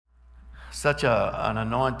Such an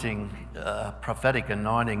anointing, prophetic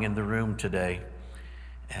anointing in the room today,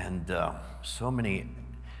 and so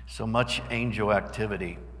much angel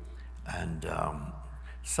activity, and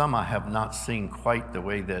some I have not seen quite the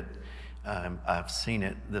way that I've seen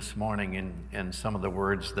it this morning in some of the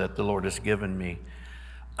words that the Lord has given me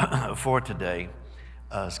for today.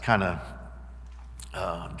 Is kind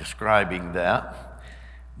of describing that,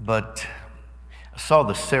 but I saw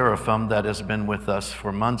the seraphim that has been with us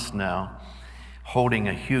for months now, holding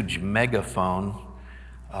a huge megaphone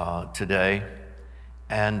today,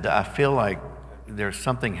 and I feel like there's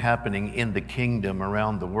something happening in the kingdom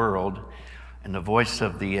around the world, and the voice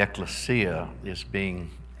of the ecclesia is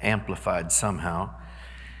being amplified somehow.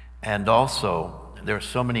 And also, there are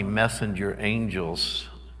so many messenger angels,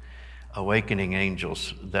 awakening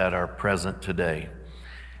angels, that are present today.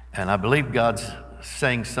 And I believe God's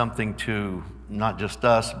saying something to not just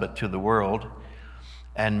us, but to the world.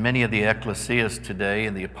 And many of the ecclesias today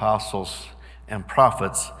and the apostles and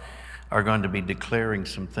prophets are going to be declaring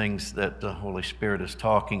some things that the Holy Spirit is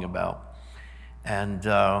talking about. And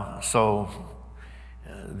so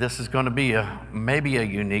this is going to be maybe a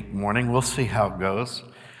unique morning. We'll see how it goes.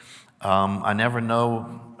 I never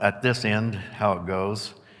know at this end how it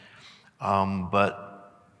goes, but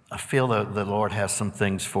I feel that the Lord has some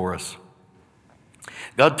things for us.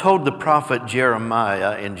 God told the prophet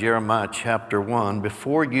Jeremiah in Jeremiah chapter 1,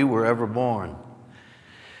 "Before you were ever born,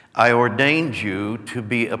 I ordained you to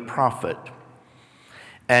be a prophet,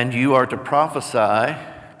 and you are to prophesy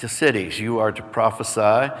to cities, you are to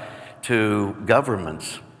prophesy to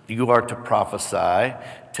governments, you are to prophesy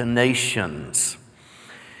to nations."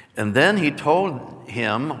 And then he told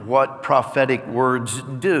him what prophetic words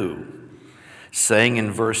do, saying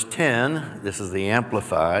in verse 10, this is the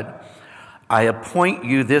Amplified, "I appoint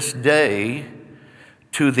you this day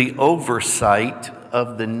to the oversight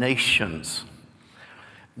of the nations."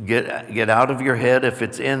 Get out of your head, if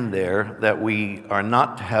it's in there, that we are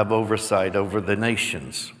not to have oversight over the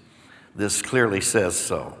nations. This clearly says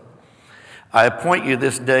so. "I appoint you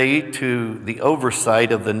this day to the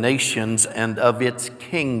oversight of the nations and of its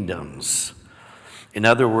kingdoms." In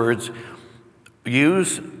other words,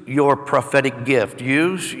 use your prophetic gift.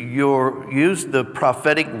 Use the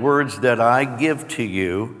prophetic words that I give to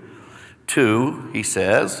you to, he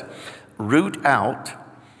says, root out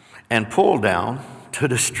and pull down, to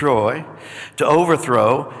destroy, to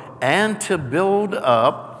overthrow, and to build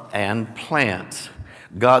up and plant.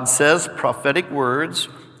 God says prophetic words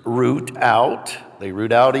root out. They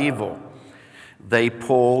root out evil. They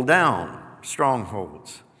pull down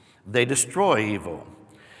strongholds. They destroy evil.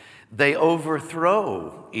 They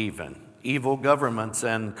overthrow even evil governments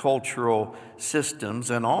and cultural systems,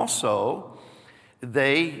 and also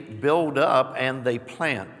they build up and they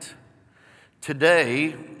plant.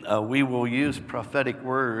 Today, we will use prophetic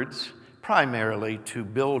words primarily to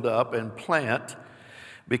build up and plant,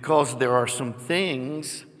 because there are some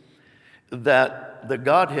things that the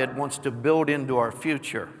Godhead wants to build into our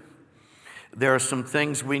future. There are some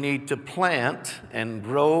things we need to plant and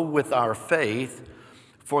grow with our faith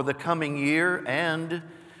for the coming year and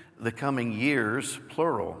the coming years,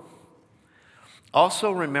 plural.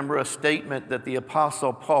 Also remember a statement that the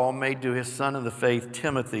Apostle Paul made to his son in the faith,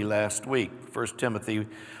 Timothy, last week. 1 Timothy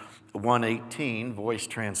 1:18, voice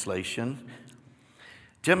translation.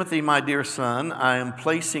 "Timothy, my dear son, I am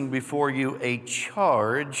placing before you a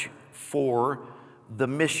charge for the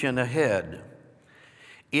mission ahead.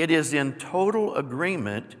 It is in total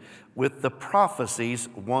agreement with the prophecies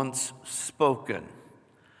once spoken."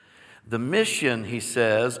 The mission, he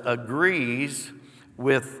says, agrees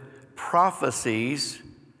with prophecies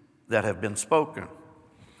that have been spoken.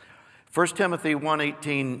 1 Timothy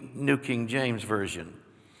 1:18, New King James Version.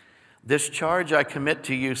 "This charge I commit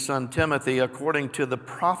to you, son Timothy, according to the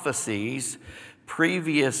prophecies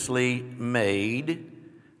previously made,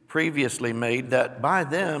 that by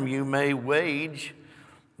them you may wage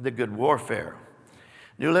the good warfare."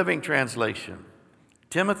 New Living Translation.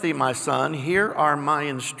 "Timothy, my son, here are my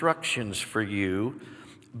instructions for you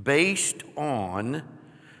based on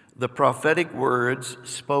the prophetic words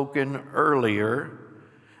spoken earlier.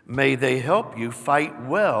 May they help you fight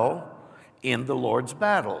well in the Lord's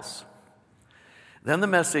battles." Then the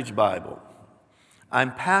Message Bible.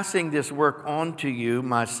 "I'm passing this work on to you,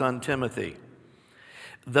 my son Timothy.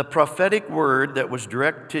 The prophetic word that was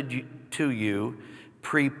directed to you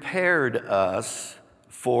prepared us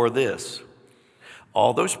for this.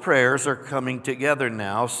 All those prayers are coming together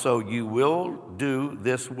now, so you will do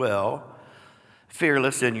this well,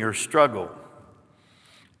 fearless in your struggle.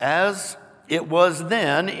 As it was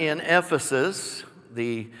then in Ephesus,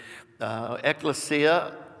 the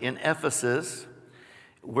ecclesia in Ephesus,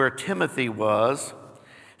 where Timothy was,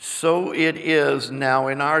 so it is now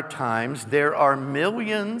in our times. There are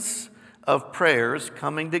millions of prayers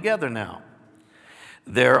coming together now.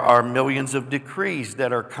 There are millions of decrees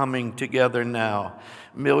that are coming together now.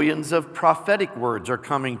 Millions of prophetic words are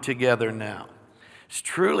coming together now. It's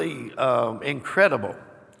truly incredible.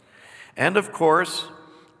 And of course,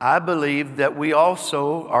 I believe that we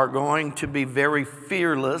also are going to be very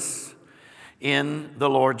fearless in the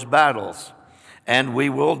Lord's battles. And we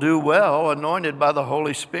will do well, anointed by the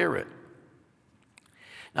Holy Spirit.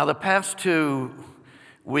 Now, the past 2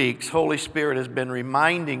 weeks, Holy Spirit has been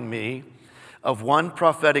reminding me of one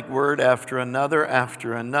prophetic word after another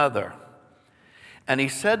after another. And he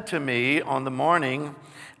said to me on the morning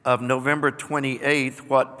of November 28th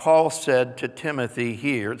what Paul said to Timothy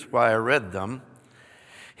here. It's why I read them.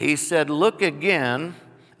 He said, look again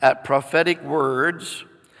at prophetic words,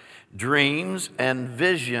 dreams, and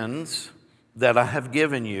visions that I have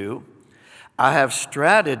given you. I have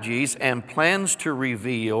strategies and plans to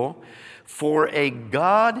reveal for a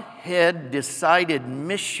Godhead decided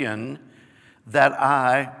mission that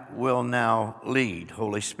I will now lead.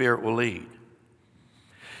 Holy Spirit will lead.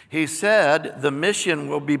 He said the mission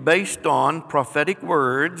will be based on prophetic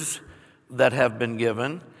words that have been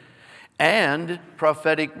given and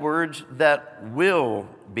prophetic words that will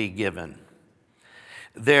be given.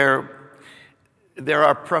 There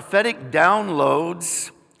are prophetic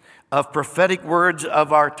downloads of prophetic words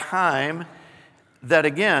of our time that,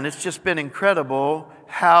 again, it's just been incredible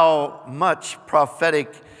how much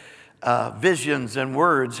prophetic visions and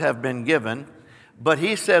words have been given. But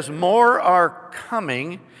he says more are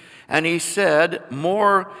coming, and he said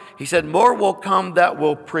more will come that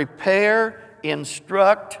will prepare,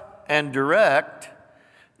 instruct, and direct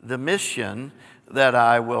the mission that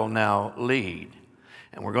I will now lead.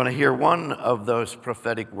 And we're going to hear one of those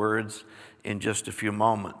prophetic words in just a few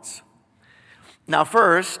moments. Now,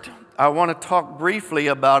 first, I want to talk briefly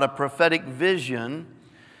about a prophetic vision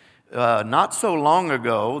not so long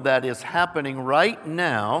ago that is happening right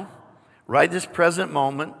now, right this present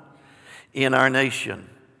moment in our nation.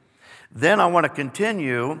 Then I want to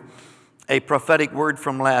continue a prophetic word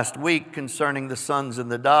from last week concerning the sons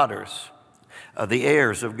and the daughters, the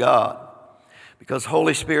heirs of God, because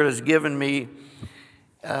Holy Spirit has given me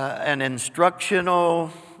an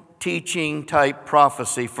instructional teaching type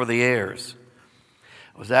prophecy for the heirs.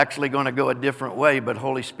 I was actually going to go a different way, but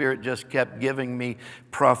Holy Spirit just kept giving me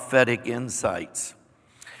prophetic insights.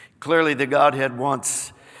 Clearly, the Godhead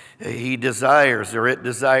it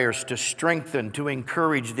desires to strengthen, to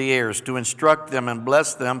encourage the heirs, to instruct them and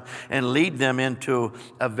bless them and lead them into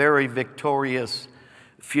a very victorious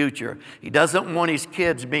future. He doesn't want his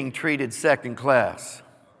kids being treated second class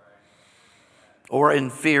or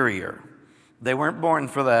inferior. They weren't born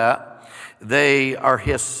for that. They are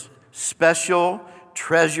his special,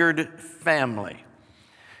 treasured family,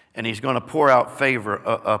 and he's going to pour out favor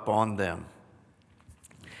upon them.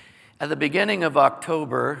 At the beginning of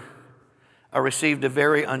October, I received a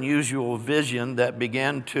very unusual vision that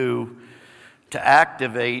began to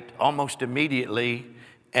activate almost immediately,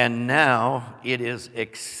 and now it is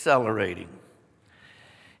accelerating.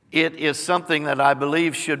 It is something that I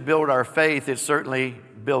believe should build our faith. It certainly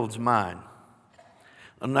builds mine.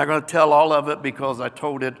 I'm not going to tell all of it because I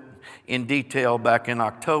told it in detail back in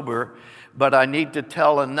October, but I need to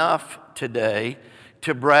tell enough today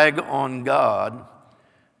to brag on God,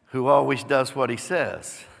 who always does what he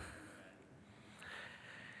says.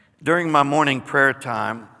 During my morning prayer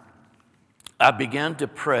time, I began to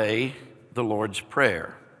pray the Lord's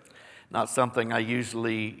Prayer. Not something I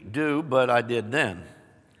usually do, but I did then.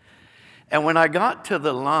 And when I got to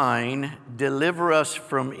the line, deliver us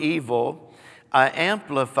from evil, I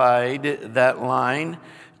amplified that line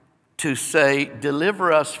to say,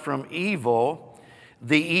 deliver us from evil,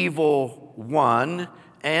 the evil one,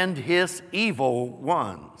 and his evil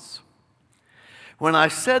ones. When I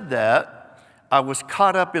said that, I was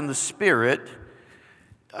caught up in the Spirit.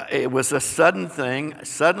 It was a sudden thing.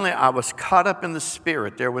 Suddenly, I was caught up in the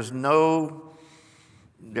Spirit. There was no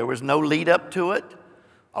lead up to it.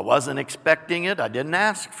 I wasn't expecting it. I didn't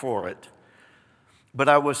ask for it. But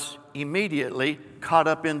I was immediately caught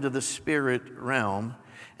up into the Spirit realm.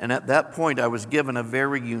 And at that point, I was given a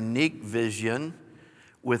very unique vision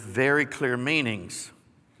with very clear meanings.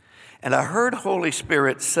 And I heard Holy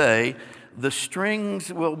Spirit say, the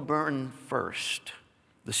strings will burn first.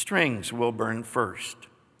 The strings will burn first.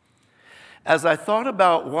 As I thought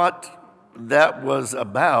about what that was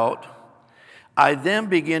about, I then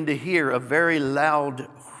began to hear a very loud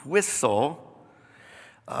whistle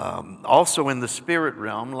Also in the spirit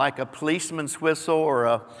realm, like a policeman's whistle or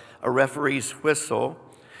a referee's whistle.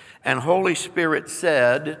 And Holy Spirit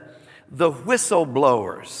said, the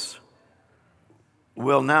whistleblowers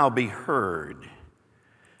will now be heard.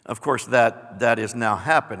 Of course, that is now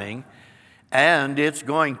happening, and it's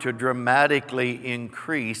going to dramatically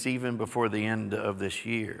increase even before the end of this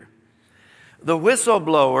year. The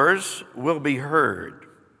whistleblowers will be heard.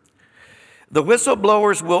 The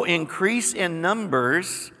whistleblowers will increase in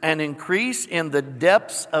numbers and increase in the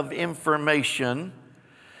depths of information,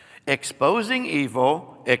 exposing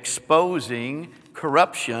evil, exposing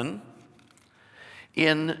corruption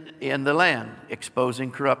in the land,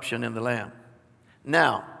 exposing corruption in the land.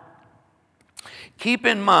 Now, keep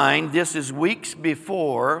in mind, this is weeks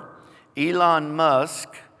before Elon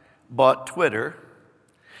Musk bought Twitter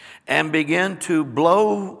and began to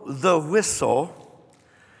blow the whistle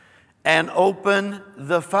and open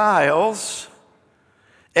the files,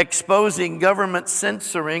 exposing government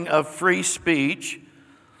censoring of free speech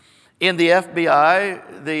in the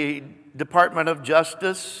FBI, the Department of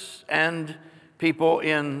Justice, and people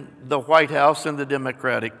in the White House and the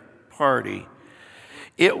Democratic Party.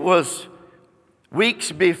 It was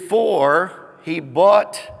weeks before he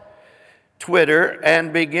bought Twitter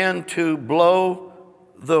and began to blow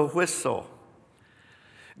the whistle.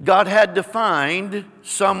 God had to find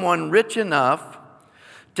someone rich enough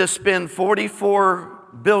to spend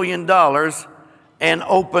 $44 billion and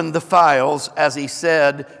open the files, as he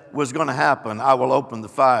said was going to happen. I will open the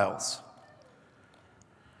files.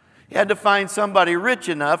 He had to find somebody rich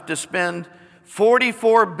enough to spend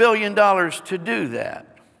 $44 billion to do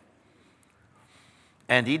that.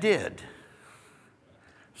 And he did.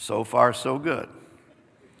 So far, so good.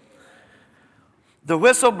 The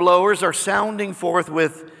whistleblowers are sounding forth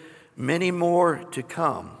with many more to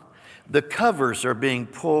come. The covers are being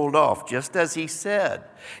pulled off, just as he said.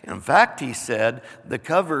 In fact, he said the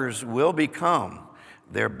covers will become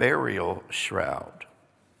their burial shroud.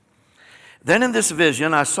 Then in this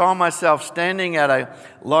vision, I saw myself standing at a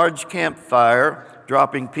large campfire,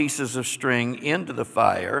 dropping pieces of string into the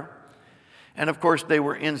fire. And of course, they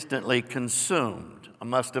were instantly consumed. I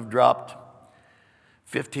must have dropped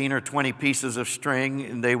 15 or 20 pieces of string,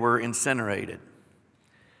 and they were incinerated.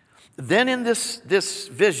 Then in this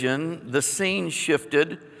vision, the scene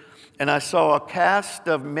shifted, and I saw a cast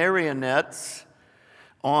of marionettes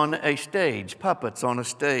on a stage, puppets on a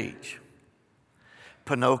stage.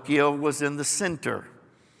 Pinocchio was in the center.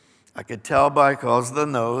 I could tell because of the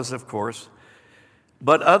nose, of course.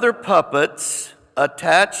 But other puppets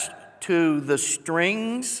attached to the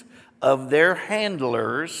strings of their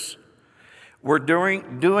handlers were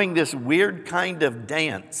doing this weird kind of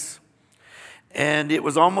dance. And it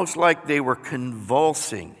was almost like they were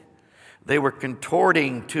convulsing. They were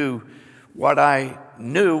contorting to what I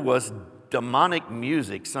knew was demonic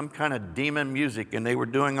music, some kind of demon music, and they were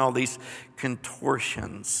doing all these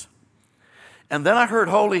contortions. And then I heard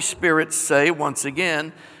Holy Spirit say once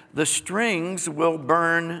again, the strings will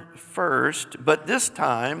burn first, but this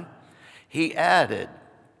time he added,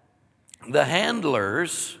 the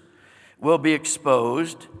handlers will be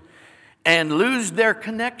exposed and lose their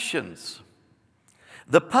connections.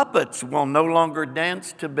 The puppets will no longer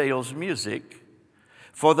dance to Baal's music,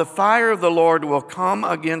 for the fire of the Lord will come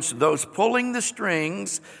against those pulling the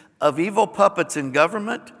strings of evil puppets in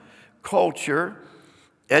government, culture,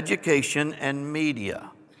 education, and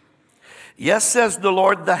media. Yes, says the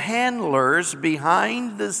Lord, the handlers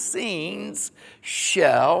behind the scenes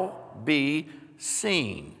shall be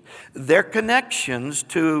seen. Their connections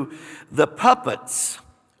to the puppets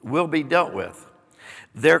will be dealt with.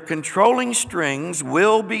 Their controlling strings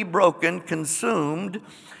will be broken, consumed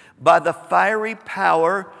by the fiery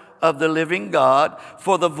power of the living God,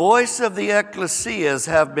 for the voice of the ecclesias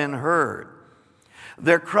have been heard.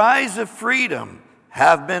 Their cries of freedom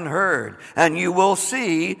have been heard, and you will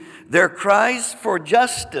see their cries for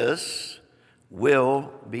justice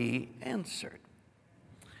will be answered.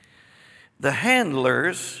 The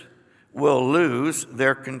handlers will lose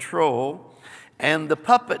their control, and the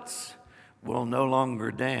puppets will no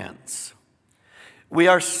longer dance. We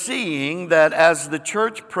are seeing that as the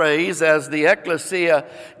church prays, as the ecclesia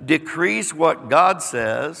decrees what God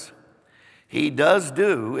says, he does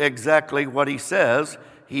do exactly what he says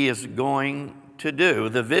he is going to do.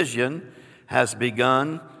 The vision has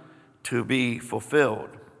begun to be fulfilled.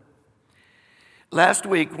 Last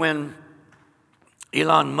week when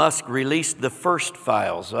Elon Musk released the first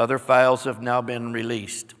files, other files have now been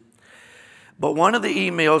released. But one of the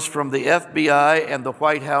emails from the FBI and the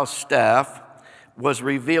White House staff was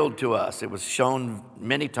revealed to us. It was shown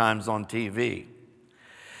many times on TV.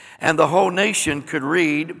 And the whole nation could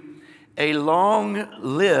read a long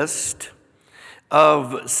list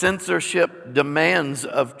of censorship demands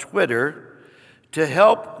of Twitter to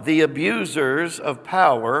help the abusers of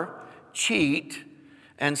power cheat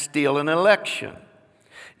and steal an election.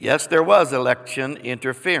 Yes, there was election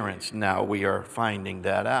interference. Now we are finding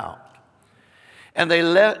that out. And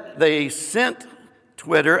they sent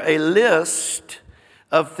Twitter a list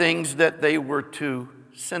of things that they were to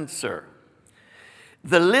censor.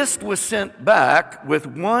 The list was sent back with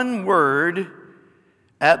one word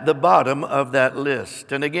at the bottom of that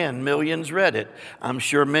list. And again, millions read it. I'm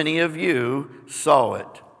sure many of you saw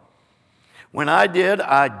it. When I did,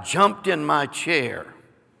 I jumped in my chair.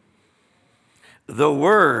 The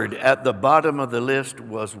word at the bottom of the list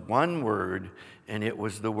was one word, and it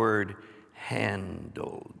was the word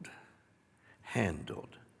handled.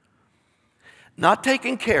 Handled. Not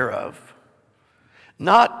taken care of.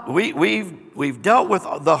 We've dealt with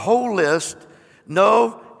the whole list.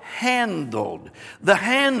 No, handled. The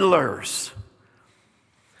handlers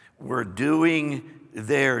were doing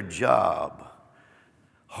their job.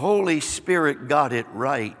 Holy Spirit got it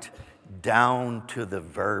right down to the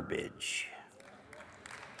verbiage.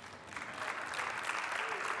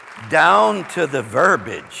 Down to the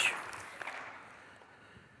verbiage.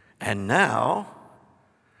 And now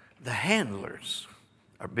the handlers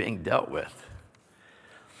are being dealt with.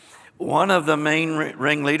 One of the main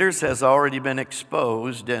ringleaders has already been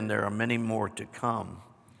exposed, and there are many more to come.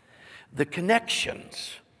 The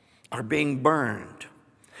connections are being burned.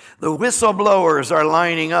 The whistleblowers are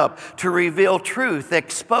lining up to reveal truth,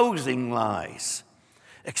 exposing lies,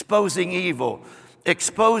 exposing evil,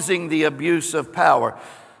 exposing the abuse of power,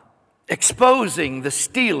 exposing the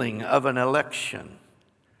stealing of an election.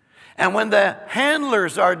 And when the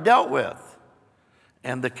handlers are dealt with,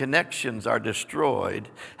 and the connections are destroyed,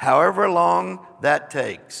 however long that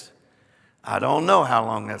takes. I don't know how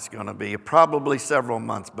long that's going to be, probably several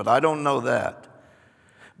months, but I don't know that.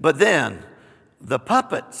 But then the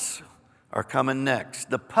puppets are coming next.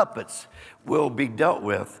 The puppets will be dealt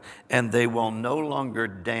with, and they will no longer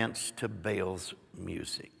dance to Baal's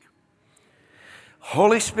music.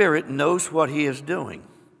 Holy Spirit knows what He is doing.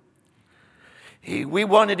 We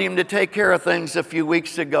wanted Him to take care of things a few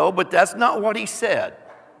weeks ago, but that's not what He said.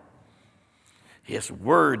 His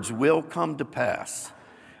words will come to pass.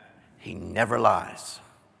 He never lies.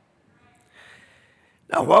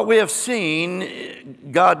 Now, what we have seen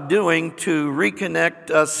God doing to reconnect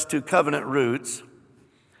us to covenant roots,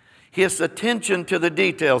 His attention to the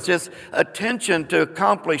details, His attention to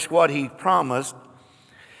accomplish what He promised,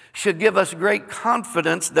 should give us great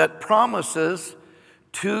confidence that promises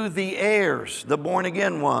to the heirs, the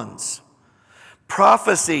born-again ones,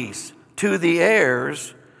 prophecies to the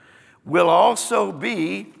heirs will also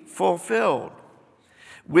be fulfilled.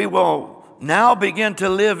 We will now begin to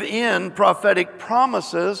live in prophetic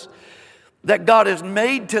promises that God has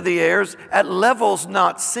made to the heirs at levels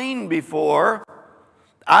not seen before,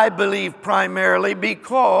 I believe primarily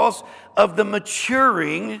because of the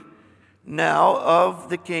maturing now of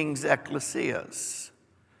the king's ecclesias.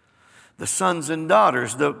 The sons and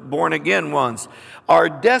daughters, the born-again ones, are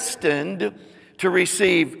destined to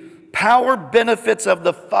receive power benefits of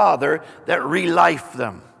the Father that re-life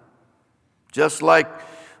them. Just like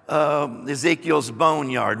Ezekiel's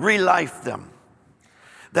boneyard, re-life them.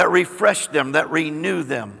 That refresh them, that renew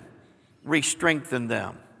them, re-strengthen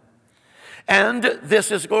them. And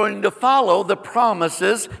this is going to follow the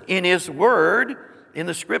promises in His Word, in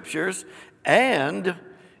the Scriptures, and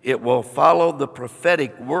it will follow the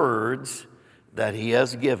prophetic words that He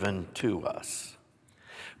has given to us.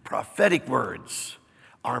 Prophetic words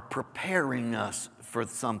are preparing us for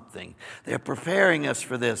something. They're preparing us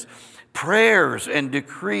for this. Prayers and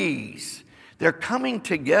decrees, they're coming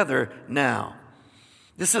together now.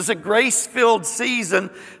 This is a grace-filled season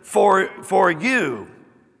for you,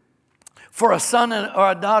 for a son or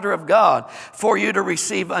a daughter of God, for you to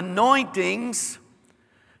receive anointings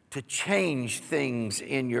to change things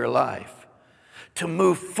in your life, to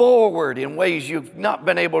move forward in ways you've not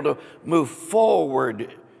been able to move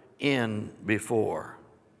forward in before.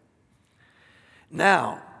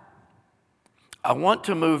 Now, I want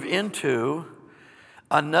to move into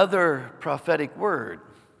another prophetic word.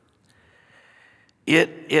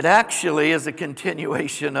 It actually is a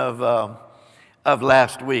continuation of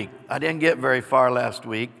last week. I didn't get very far last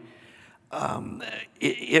week.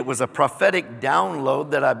 It was a prophetic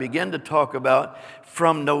download that I began to talk about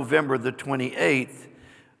from November the 28th,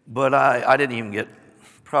 but I didn't even get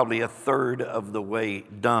probably a third of the way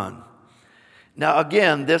done. Now,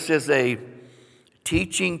 again, this is a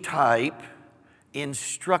teaching type,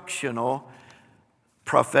 instructional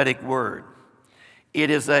prophetic word. It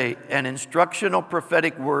is an instructional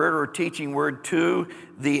prophetic word or teaching word to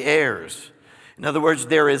the heirs. In other words,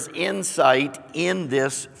 there is insight in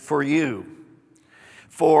this for you,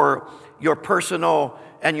 for your personal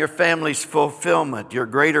and your family's fulfillment, your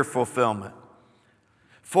greater fulfillment,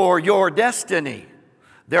 for your destiny.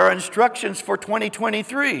 There are instructions for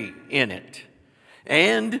 2023 in it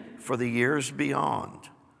and for the years beyond.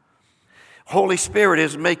 Holy Spirit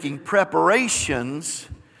is making preparations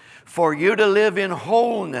for you to live in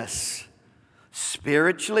wholeness,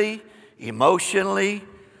 spiritually, emotionally,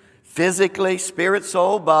 physically, spirit,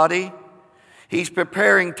 soul, body. He's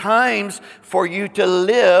preparing times for you to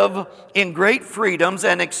live in great freedoms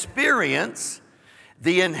and experience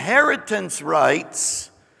the inheritance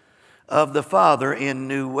rights of the Father in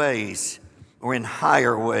new ways or in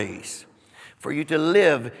higher ways. For you to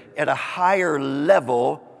live at a higher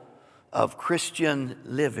level of Christian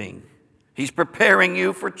living. He's preparing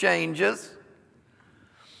you for changes.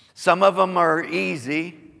 Some of them are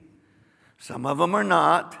easy. Some of them are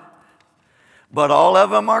not. But all of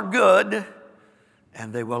them are good.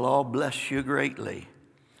 And they will all bless you greatly.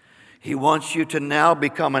 He wants you to now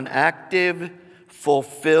become an active,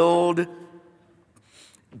 fulfilled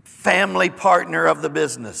family partner of the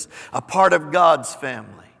business. A part of God's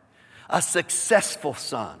family. A successful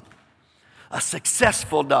son. A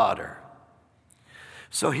successful daughter.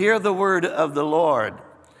 So hear the word of the Lord.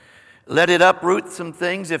 Let it uproot some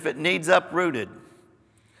things if it needs uprooted.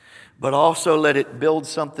 But also let it build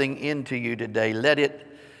something into you today. Let it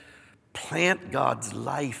plant God's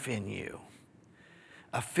life in you.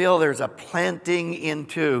 I feel there's a planting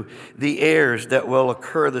into the heirs that will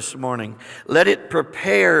occur this morning. Let it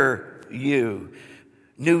prepare you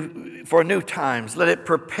for new times. Let it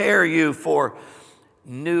prepare you for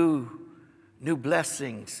new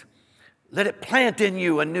blessings. Let it plant in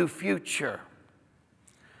you a new future.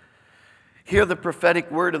 Hear the prophetic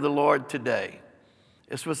word of the Lord today.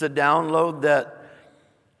 This was a download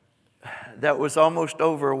that was almost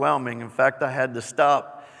overwhelming. In fact, I had to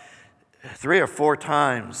stop 3 or 4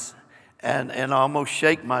 times and almost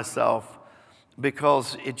shake myself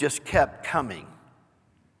because it just kept coming.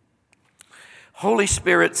 Holy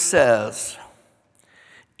Spirit says,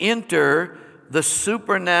 enter the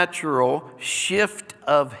supernatural shift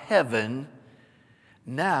of heaven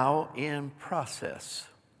now in process.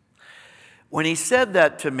 When he said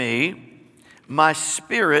that to me, my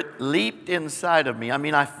spirit leaped inside of me. I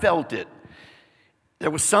mean, I felt it. There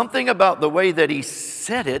was something about the way that he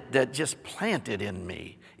said it that just planted in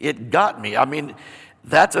me. It got me. I mean,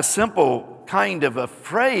 that's a simple kind of a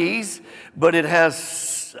phrase, but it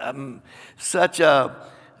has such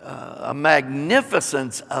a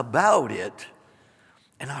magnificence about it.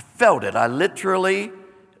 And I felt it.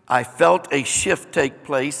 I felt a shift take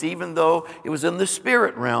place, even though it was in the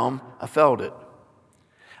spirit realm, I felt it.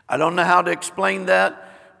 I don't know how to explain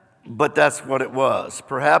that, but that's what it was.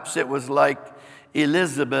 Perhaps it was like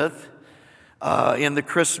Elizabeth in the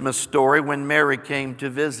Christmas story when Mary came to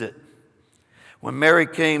visit. When Mary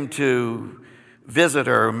came to visit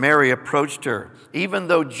her, Mary approached her. Even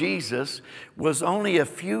though Jesus was only a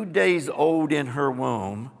few days old in her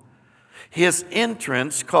womb, his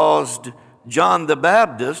entrance caused John the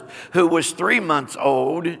Baptist, who was 3 months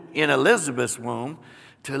old in Elizabeth's womb,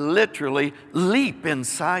 to literally leap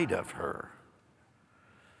inside of her.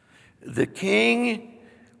 The king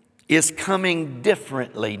is coming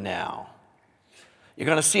differently now. You're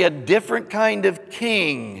going to see a different kind of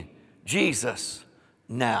king, Jesus,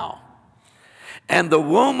 now. And the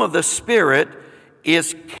womb of the Spirit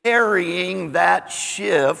is carrying that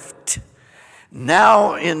shift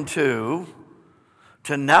now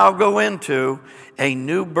go into a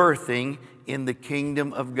new birthing in the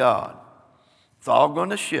kingdom of God. It's all going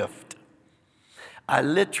to shift. I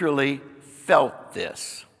literally felt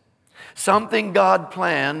this. Something God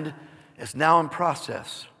planned is now in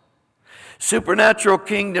process. Supernatural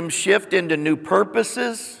kingdom shift into new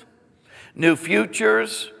purposes, new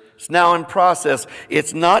futures. It's now in process.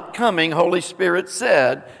 It's not coming, Holy Spirit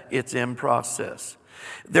said, it's in process.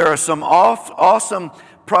 There are some awesome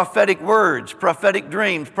prophetic words, prophetic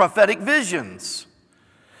dreams, prophetic visions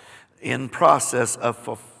in process of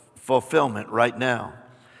fulfillment right now.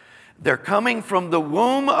 They're coming from the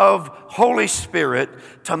womb of Holy Spirit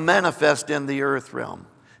to manifest in the earth realm.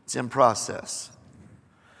 It's in process.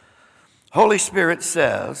 Holy Spirit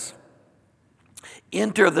says,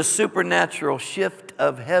 enter the supernatural shift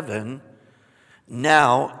of heaven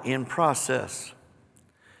now in process.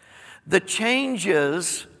 The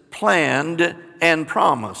changes planned and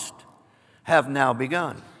promised have now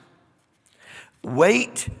begun.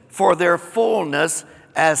 Wait for their fullness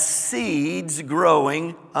as seeds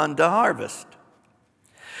growing unto harvest.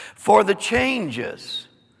 For the changes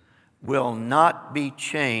will not be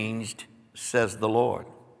changed, says the Lord.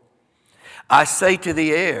 I say to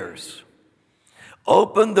the heirs,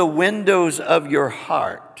 open the windows of your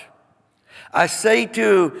heart. I say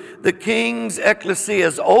to the king's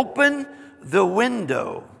ecclesias, open the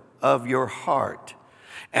window of your heart,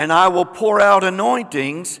 and I will pour out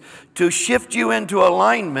anointings to shift you into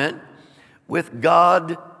alignment with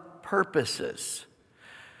God purposes.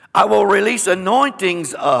 I will release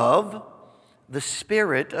anointings of the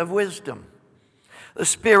spirit of wisdom, the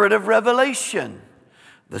spirit of revelation,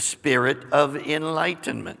 the spirit of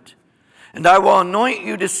enlightenment. And I will anoint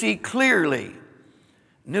you to see clearly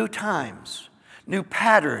new times, new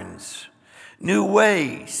patterns, new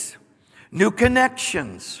ways, new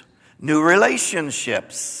connections, new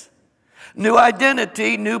relationships, new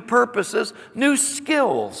identity, new purposes, new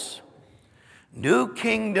skills, new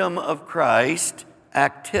kingdom of Christ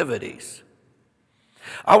activities.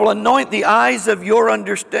 I will anoint the eyes of your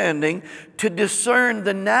understanding to discern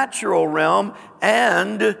the natural realm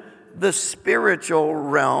and the spiritual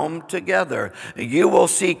realm together. You will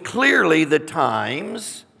see clearly the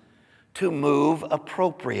times to move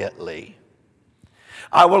appropriately.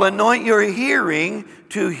 I will anoint your hearing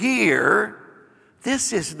to hear,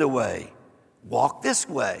 this is the way, walk this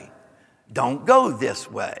way, don't go this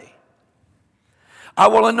way. I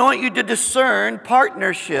will anoint you to discern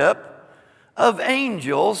partnership of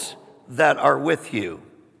angels that are with you.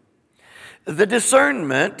 The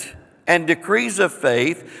discernment and decrees of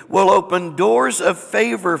faith will open doors of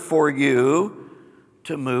favor for you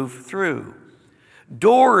to move through.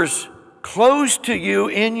 Doors closed to you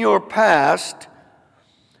in your past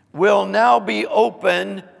will now be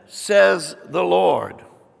open, says the Lord.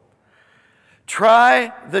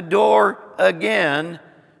 Try the door again,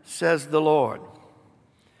 says the Lord.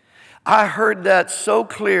 I heard that so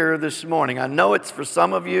clear this morning. I know it's for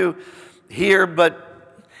some of you here, but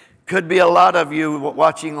could be a lot of you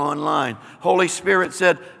watching online. Holy Spirit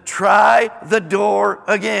said, try the door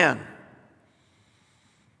again.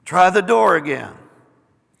 Try the door again.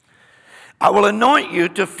 I will anoint you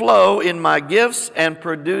to flow in my gifts and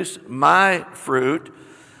produce my fruit.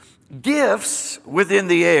 Gifts within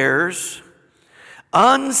the heirs,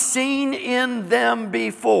 unseen in them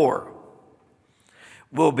before,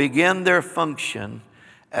 will begin their function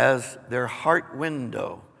as their heart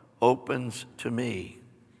window opens to me.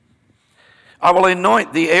 I will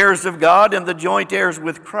anoint the heirs of God and the joint heirs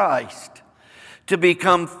with Christ to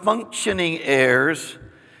become functioning heirs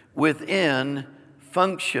within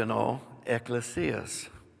functional ecclesias.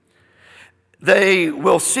 They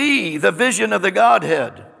will see the vision of the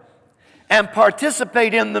Godhead and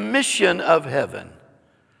participate in the mission of heaven.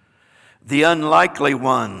 The unlikely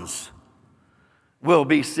ones will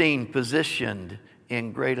be seen positioned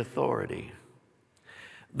in great authority.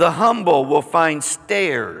 The humble will find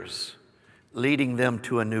stairs leading them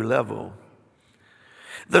to a new level.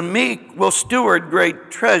 The meek will steward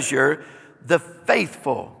great treasure. The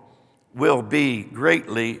faithful will be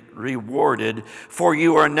greatly rewarded, for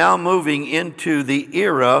you are now moving into the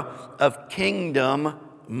era of kingdom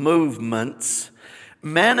movements,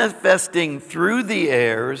 manifesting through the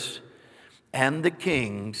heirs and the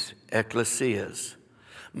king's ecclesias.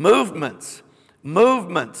 Movements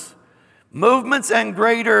and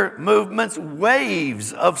greater movements,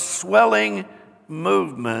 waves of swelling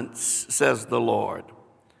movements, says the Lord.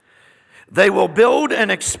 They will build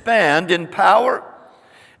and expand in power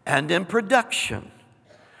and in production.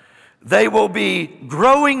 They will be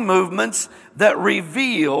growing movements that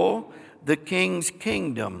reveal the King's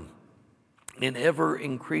kingdom in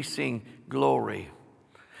ever-increasing glory.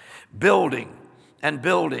 Building and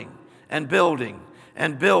building and building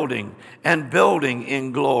and building and building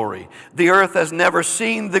in glory. The earth has never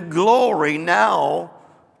seen the glory now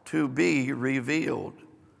to be revealed.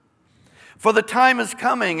 For the time is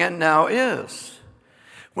coming, and now is,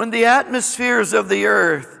 when the atmospheres of the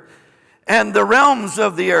earth and the realms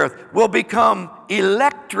of the earth will become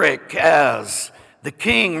electric as the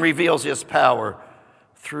King reveals his power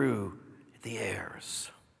through the heirs.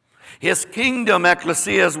 His kingdom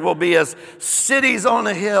ecclesias will be as cities on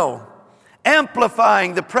a hill,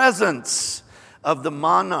 amplifying the presence of the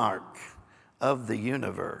monarch of the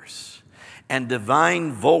universe. And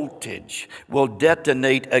divine voltage will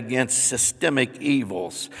detonate against systemic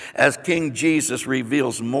evils as King Jesus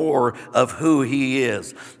reveals more of who he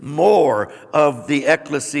is, more of the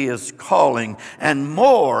ecclesia's calling, and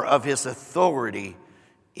more of his authority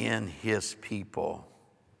in his people.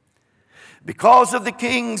 Because of the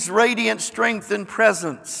King's radiant strength and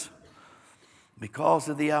presence, because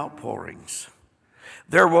of the outpourings,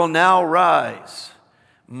 There will now rise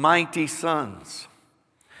mighty sons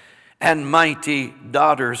and mighty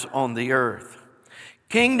daughters on the earth,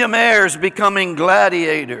 kingdom heirs becoming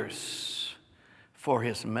gladiators for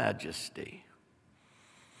his majesty.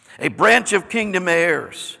 A branch of kingdom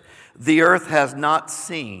heirs the earth has not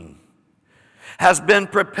seen, has been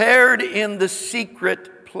prepared in the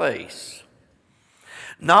secret place.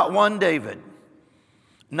 Not one David,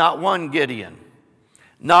 not one Gideon,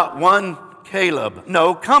 not one Caleb.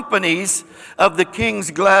 No, companies of the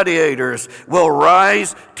king's gladiators will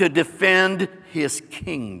rise to defend his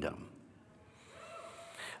kingdom.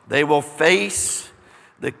 They will face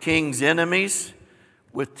the king's enemies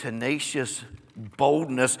with tenacious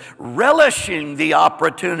boldness, relishing the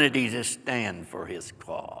opportunity to stand for his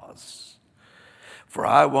cause. For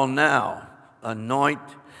I will now anoint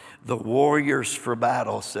the warriors for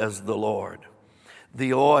battle, says the Lord.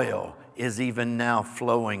 The oil is even now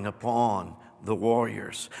flowing upon the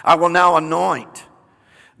warriors. I will now anoint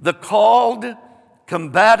the called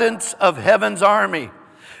combatants of heaven's army,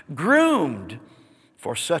 groomed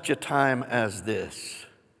for such a time as this.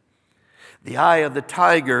 The eye of the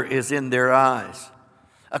tiger is in their eyes.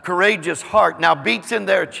 A courageous heart now beats in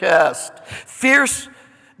their chest. Fierce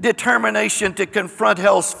determination to confront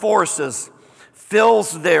hell's forces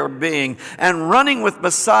fills their being. And running with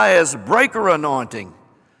Messiah's breaker anointing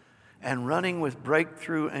and running with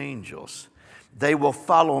breakthrough angels, they will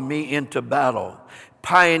follow me into battle,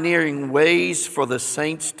 pioneering ways for the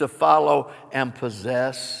saints to follow and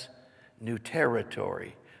possess new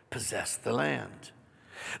territory, possess the land.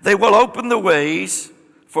 They will open the ways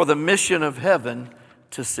for the mission of heaven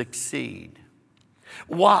to succeed.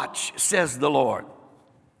 Watch, says the Lord,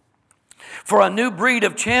 for a new breed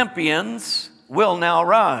of champions will now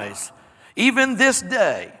rise. Even this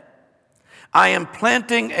day, I am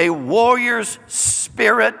planting a warrior's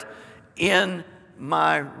spirit in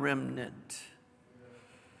my remnant.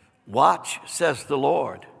 Watch, says the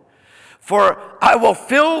Lord, for I will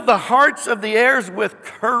fill the hearts of the heirs with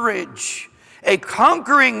courage. A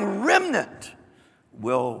conquering remnant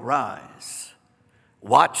will rise.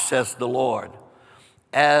 Watch, says the Lord,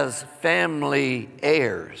 as family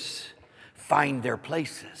heirs find their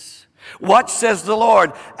places. Watch, says the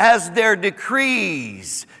Lord, as their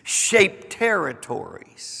decrees shape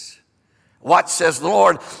territories. Watch, says the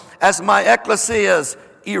Lord, as my ecclesias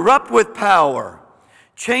erupt with power,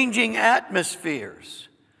 changing atmospheres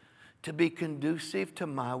to be conducive to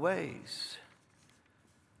my ways.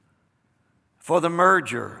 For the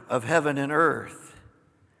merger of heaven and earth,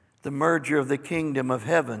 the merger of the kingdom of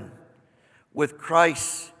heaven with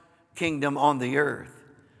Christ's kingdom on the earth,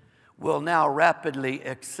 will now rapidly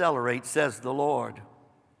accelerate, says the Lord.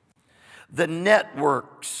 The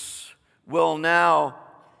networks will now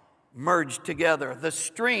merge together. The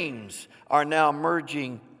streams are now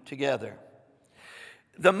merging together.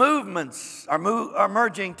 The movements are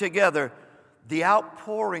merging together. The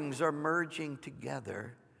outpourings are merging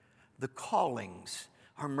together. The callings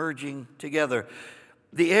are merging together.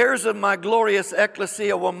 The heirs of my glorious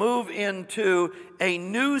ecclesia will move into a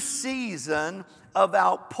new season of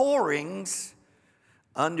outpourings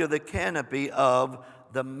under the canopy of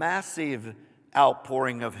the massive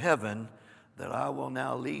outpouring of heaven that I will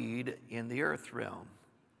now lead in the earth realm.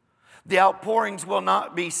 The outpourings will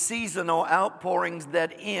not be seasonal outpourings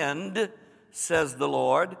that end, says the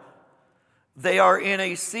Lord. They are in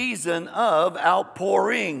a season of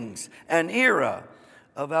outpourings, an era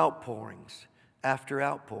of outpourings after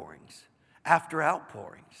outpourings, after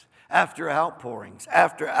outpourings, after outpourings,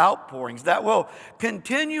 after outpourings that will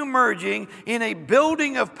continue merging in a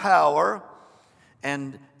building of power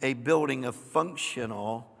and a building of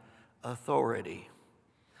functional authority.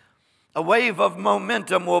 A wave of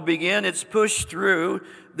momentum will begin. It's pushed through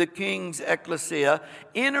the king's ecclesia,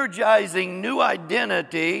 energizing new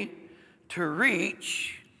identity to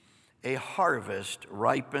reach a harvest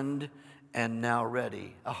ripened and now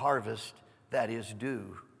ready, a harvest that is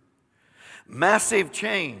due. Massive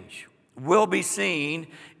change will be seen,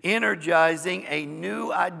 energizing a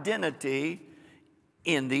new identity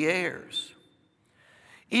in the heirs.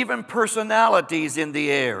 Even personalities in the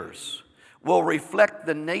heirs will reflect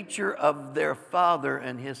the nature of their father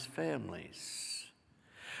and his families.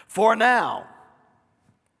 For now,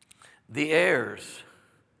 the heirs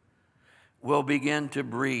will begin to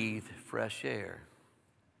breathe fresh air,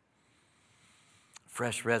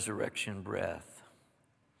 fresh resurrection breath.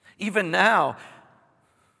 Even now,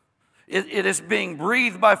 it is being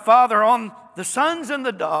breathed by Father on the sons and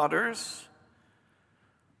the daughters.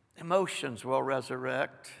 Emotions will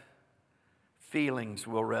resurrect. Feelings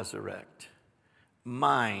will resurrect.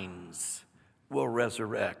 Minds will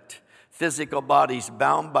resurrect. physical bodies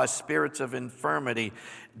bound by spirits of infirmity,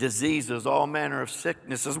 diseases, all manner of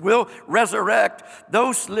sicknesses, will resurrect.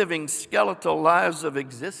 Those living skeletal lives of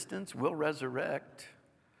existence will resurrect.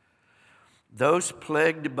 Those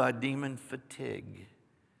plagued by demon fatigue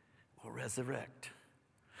will resurrect.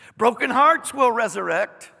 Broken hearts will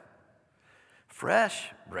resurrect.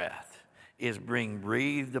 Fresh breath is being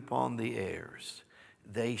breathed upon the heirs.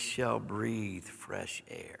 They shall breathe fresh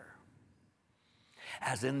air.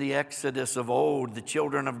 As in the Exodus of old, the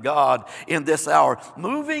children of God in this hour,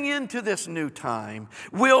 moving into this new time,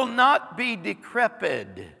 will not be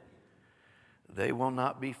decrepit. They will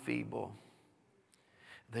not be feeble.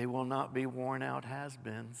 They will not be worn out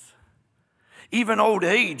has-beens. Even old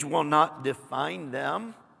age will not define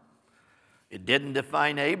them. It didn't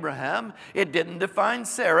define Abraham. It didn't define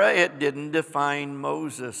Sarah. It didn't define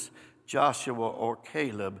Moses, Joshua, or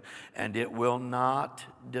Caleb. And it will not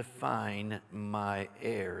define my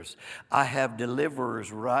heirs. I have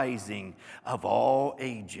deliverers rising of all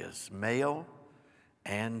ages, male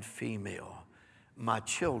and female. My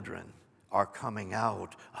children are coming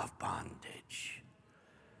out of bondage.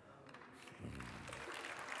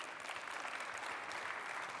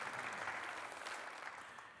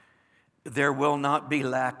 There will not be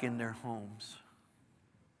lack in their homes.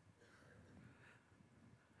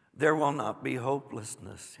 There will not be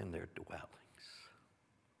hopelessness in their dwellings.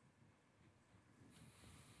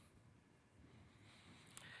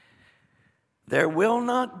 There will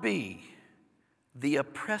not be the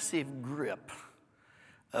oppressive grip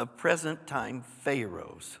of present time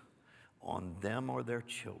pharaohs on them or their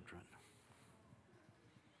children.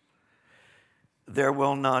 There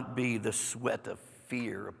will not be the sweat of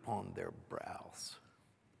fear upon their brows.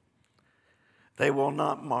 They will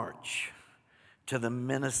not march to the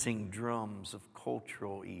menacing drums of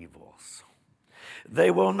cultural evils. They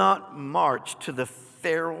will not march to the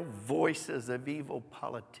feral voices of evil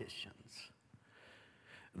politicians.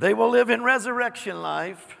 They will live in resurrection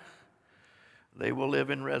life. They will live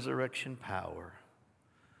in resurrection power.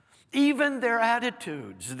 Even their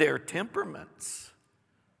attitudes, their temperaments,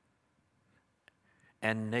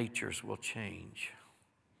 and natures will change.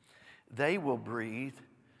 They will breathe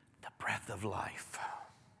the breath of life.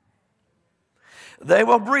 They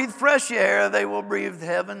will breathe fresh air. They will breathe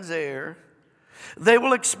heaven's air. They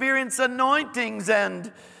will experience anointings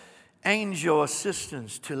and angel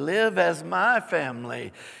assistance to live as my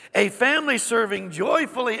family, a family serving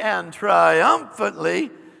joyfully and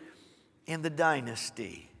triumphantly in the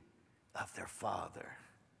dynasty of their Father.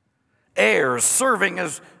 Heirs serving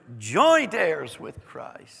as joint heirs with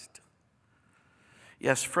Christ.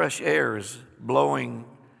 Yes, fresh air is blowing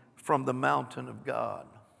from the mountain of God.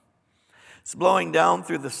 It's blowing down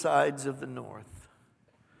through the sides of the north.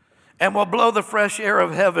 And will blow the fresh air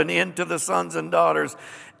of heaven into the sons and daughters.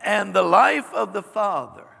 And the life of the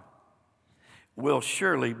Father will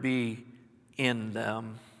surely be in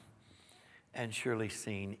them and surely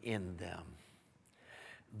seen in them.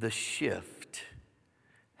 The shift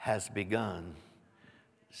has begun,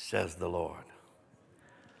 says the Lord.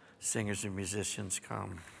 Singers and musicians,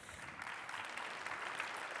 come.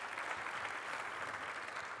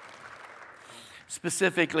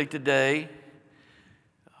 Specifically today,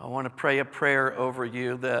 I want to pray a prayer over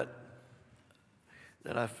you that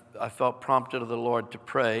I felt prompted of the Lord to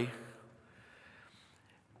pray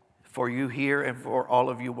for you here and for all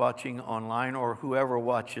of you watching online or whoever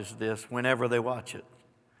watches this, whenever they watch it.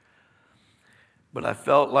 But I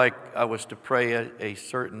felt like I was to pray a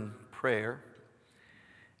certain prayer,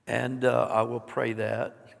 and I will pray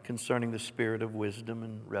that concerning the spirit of wisdom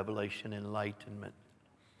and revelation, enlightenment.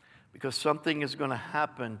 Because something is going to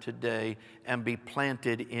happen today and be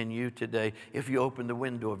planted in you today if you open the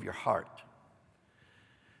window of your heart.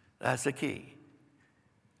 That's the key.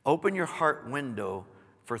 Open your heart window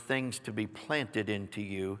for things to be planted into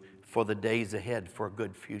you for the days ahead, for a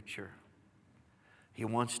good future. He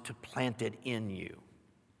wants to plant it in you.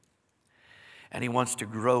 And He wants to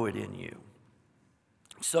grow it in you.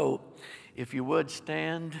 So, if you would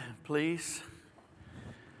stand, please.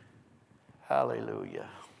 Hallelujah.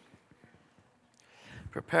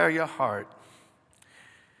 Prepare your heart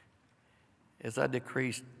as I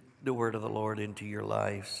decrease the word of the Lord into your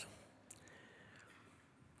lives.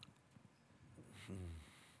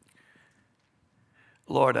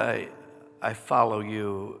 Lord, I follow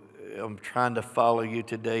you. I'm trying to follow you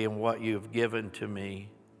today in what you've given to me.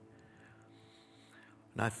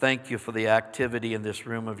 And I thank you for the activity in this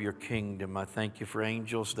room of your kingdom. I thank you for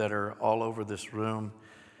angels that are all over this room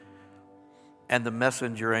and the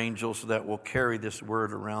messenger angels that will carry this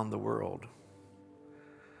word around the world.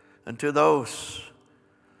 And to those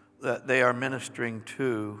that they are ministering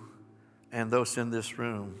to, and those in this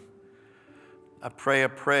room. I pray a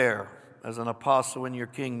prayer as an apostle in your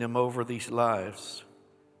kingdom over these lives.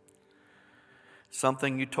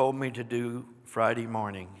 Something you told me to do Friday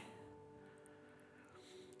morning.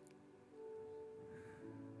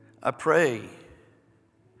 I pray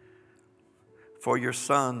for your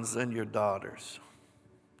sons and your daughters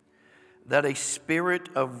that a spirit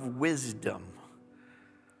of wisdom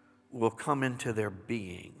will come into their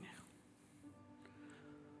being.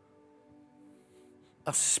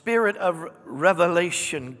 A spirit of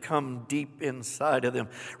revelation come deep inside of them,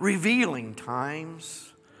 revealing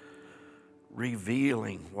times,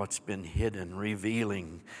 revealing what's been hidden,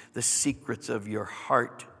 revealing the secrets of your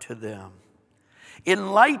heart to them,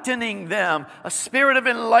 enlightening them. A spirit of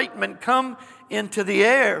enlightenment come into the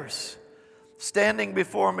heirs standing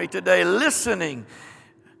before me today, listening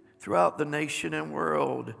throughout the nation and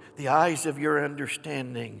world, the eyes of your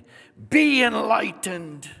understanding. Be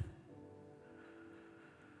enlightened.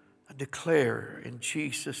 I declare in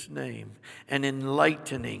Jesus' name an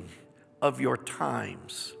enlightening of your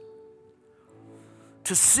times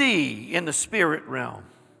to see in the spirit realm,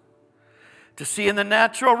 to see in the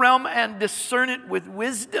natural realm and discern it with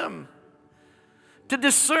wisdom, to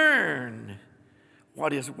discern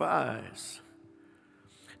what is wise,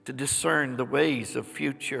 to discern the ways of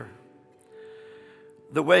future,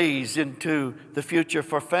 the ways into the future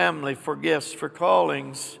for family, for gifts, for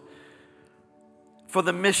callings, for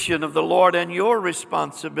the mission of the Lord and your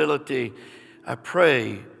responsibility. I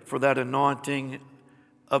pray for that anointing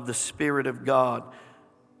of the Spirit of God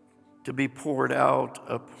to be poured out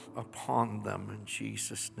upon them in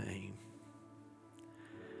Jesus' name.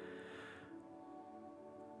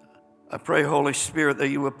 I pray, Holy Spirit, that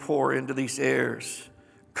you would pour into these heirs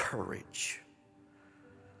courage.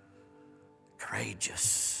 Courageous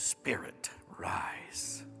spirit,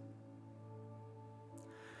 rise.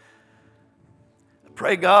 I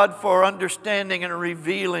pray, God, for understanding and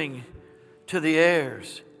revealing to the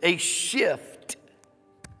heirs a shift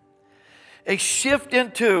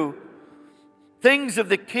into things of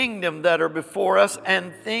the kingdom that are before us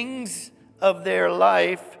and things of their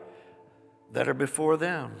life that are before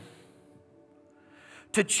them.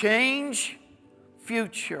 To change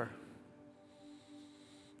future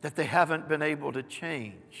that they haven't been able to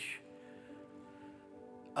change.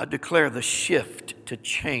 I declare the shift to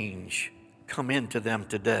change come into them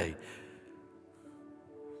today.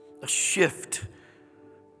 A shift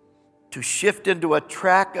to shift into a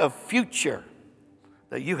track of future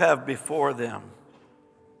that you have before them.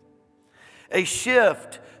 A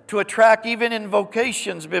shift to a track even in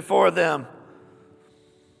vocations before them.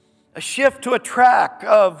 A shift to a track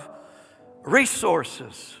of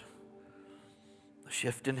resources. A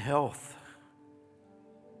shift in health.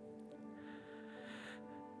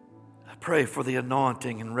 I pray for the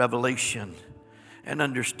anointing and revelation and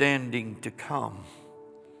understanding to come,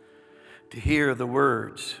 to hear the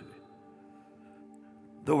words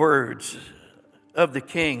of the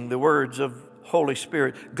King, the words of Holy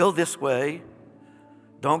Spirit. Go this way.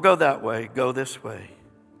 Don't go that way. Go this way.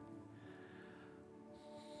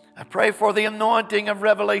 I pray for the anointing of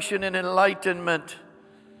revelation and enlightenment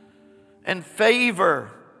and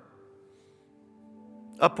favor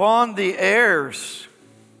upon the heirs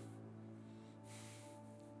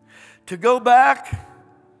to go back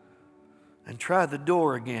and try the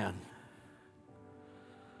door again.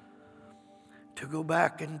 To go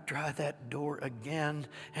back and try that door again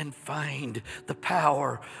and find the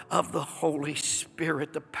power of the Holy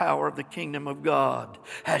Spirit, the power of the kingdom of God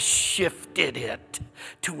has shifted it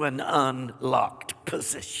to an unlocked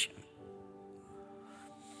position.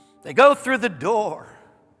 They go through the door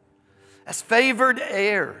as favored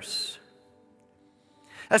heirs,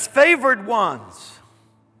 as favored ones,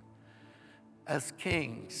 as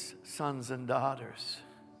kings, sons and daughters.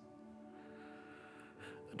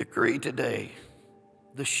 I decree today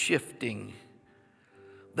the shifting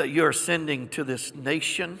that you're sending to this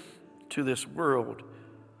nation, to this world.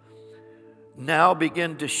 Now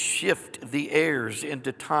begin to shift the heirs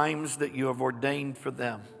into times that you have ordained for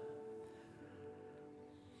them.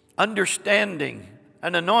 Understanding,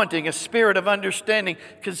 an anointing, a spirit of understanding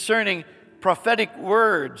concerning prophetic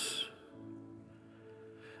words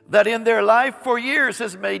that in their life for years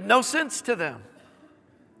has made no sense to them.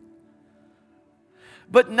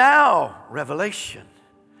 But now, revelation.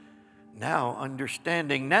 Now,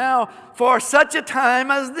 understanding. Now, for such a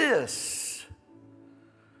time as this.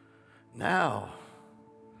 Now,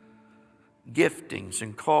 giftings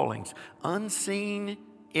and callings unseen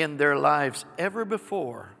in their lives ever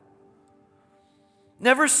before.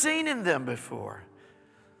 Never seen in them before.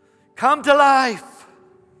 Come to life.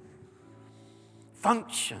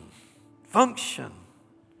 Function. Function.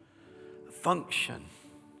 Function.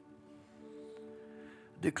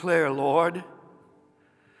 Declare, Lord,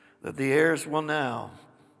 that the heirs will now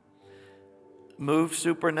move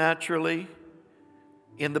supernaturally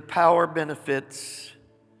in the power benefits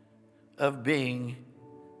of being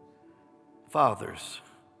fathers,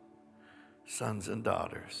 sons and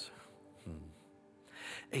daughters.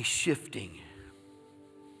 A shifting.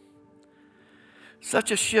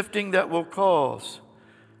 Such a shifting that will cause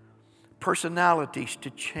personalities to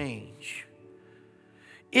change.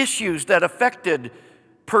 Issues that affected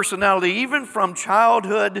personality, even from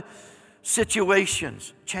childhood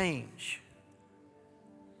situations, change.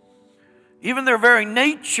 Even their very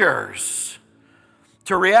natures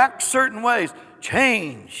to react certain ways,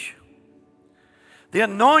 change. The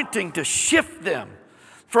anointing to shift them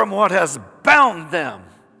from what has bound them,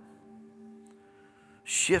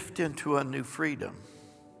 shift into a new freedom,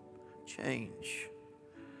 change.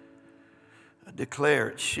 I declare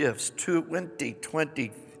it shifts.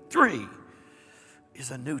 2023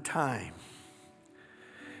 is a new time.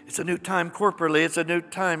 It's a new time corporately. It's a new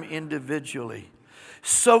time individually.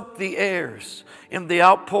 Soak the heirs in the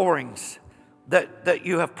outpourings that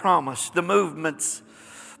you have promised, the movements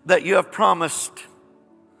that you have promised.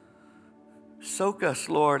 Soak us,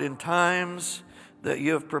 Lord, in times that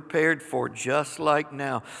you have prepared for, just like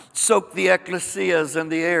now. Soak the ecclesias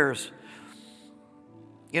and the heirs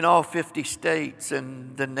in all 50 states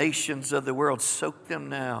and the nations of the world. Soak them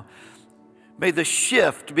now. May the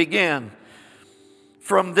shift begin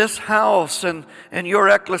from this house and your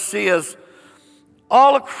ecclesias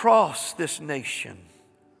all across this nation,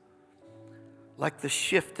 like the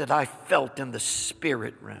shift that I felt in the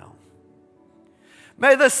spirit realm.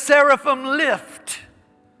 May the seraphim lift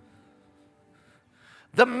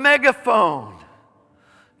the megaphone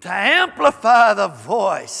to amplify the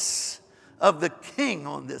voice of the King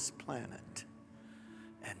on this planet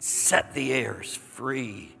and set the heirs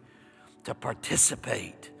free to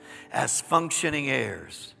participate as functioning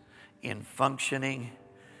heirs in functioning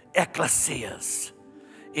ecclesias.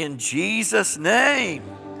 In Jesus' name.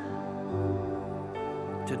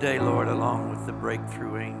 Today, Lord, along with the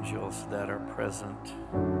breakthrough angels that are present,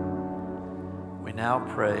 we now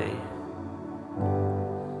pray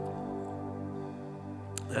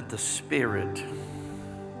that the spirit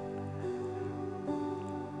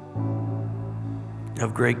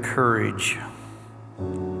of great courage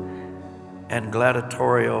and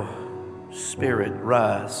gladiatorial spirit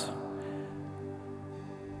rise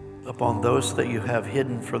upon those that you have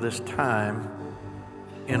hidden for this time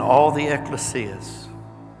in all the ecclesias.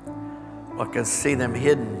 I can see them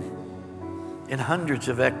hidden in hundreds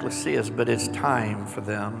of ecclesias, but it's time for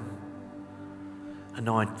them.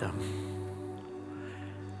 Anoint them.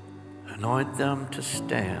 Anoint them to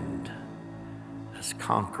stand as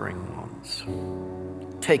conquering ones,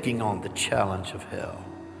 taking on the challenge of hell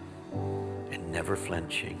and never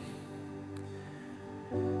flinching.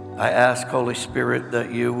 I ask, Holy Spirit,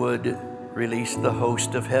 that you would release the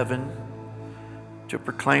host of heaven to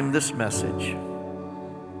proclaim this message,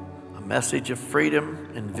 a message of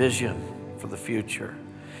freedom and vision for the future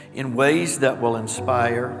in ways that will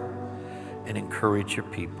inspire and encourage your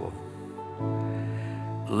people.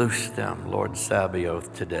 Loose them, Lord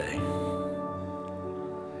Sabaoth, today.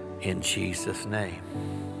 In Jesus' name.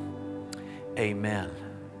 Amen.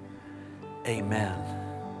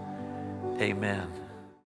 Amen. Amen.